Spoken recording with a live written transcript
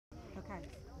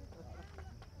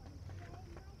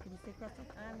I'm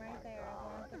right there. As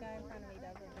long as the guy in front of me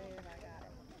doesn't move, I got it.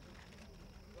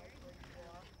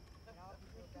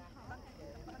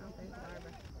 Oh, there's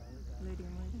Barbara. Looting.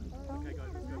 Okay, guys,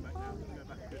 let's go back now. Let's go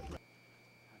back a good.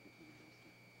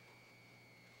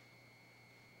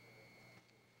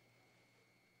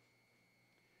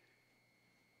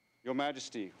 Your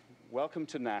Majesty, welcome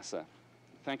to NASA.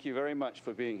 Thank you very much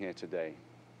for being here today.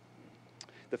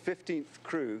 The 15th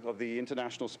crew of the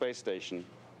International Space Station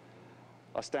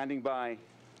are standing by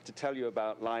to tell you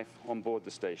about life on board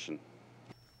the station.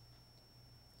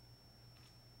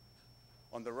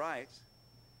 On the right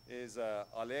is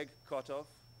Oleg Kotov,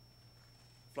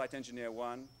 Flight Engineer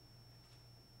 1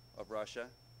 of Russia.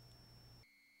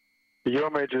 Your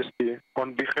Majesty,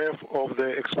 on behalf of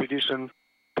the Expedition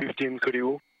 15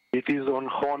 crew, it is an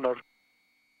honor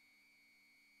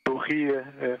to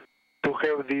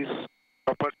have this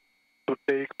opportunity to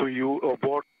take to you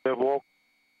about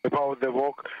the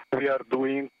work we are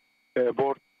doing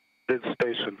aboard the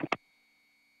station.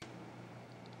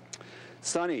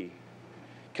 Sonny,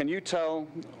 can you tell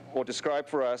or describe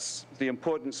for us the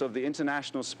importance of the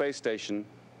International Space Station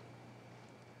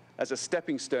as a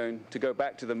stepping stone to go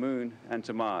back to the Moon and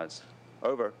to Mars?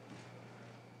 Over.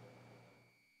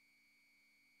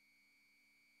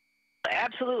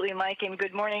 Absolutely, Mike, and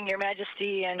good morning, Your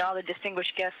Majesty, and all the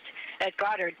distinguished guests at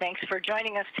Goddard. Thanks for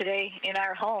joining us today in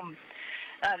our home.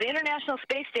 The International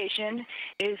Space Station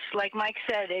is, like Mike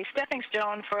said, a stepping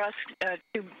stone for us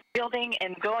to building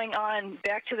and going on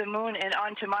back to the Moon and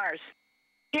on to Mars.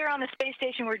 Here on the space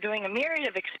station, we're doing a myriad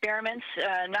of experiments,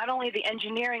 not only the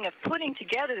engineering of putting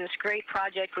together this great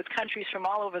project with countries from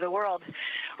all over the world.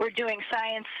 We're doing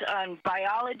science on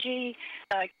biology,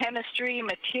 chemistry,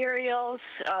 materials,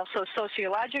 also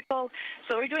sociological.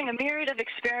 So we're doing a myriad of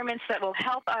experiments that will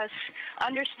help us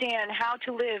understand how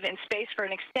to live in space for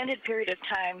an extended period of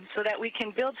time so that we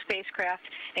can build spacecraft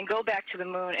and go back to the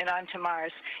Moon and on to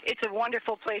Mars. It's a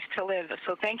wonderful place to live,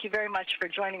 so thank you very much for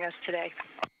joining us today.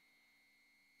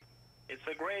 It's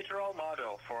a great role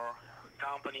model for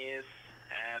companies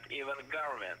and even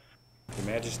governments. Your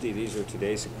Majesty, these are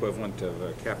today's equivalent of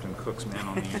Captain Cook's Man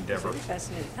on the Endeavour.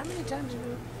 Fascinating. How many times have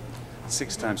you?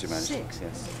 6 times, Your Majesty. 6?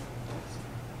 Yes.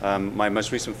 My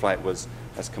most recent flight was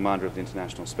as commander of the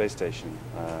International Space Station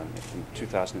from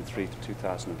 2003 to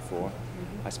 2004.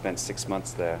 I spent 6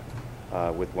 months there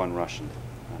with one Russian.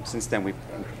 Since then, we've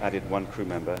added one crew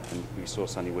member, and we saw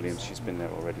Sunny Williams. She's been there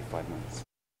already 5 months.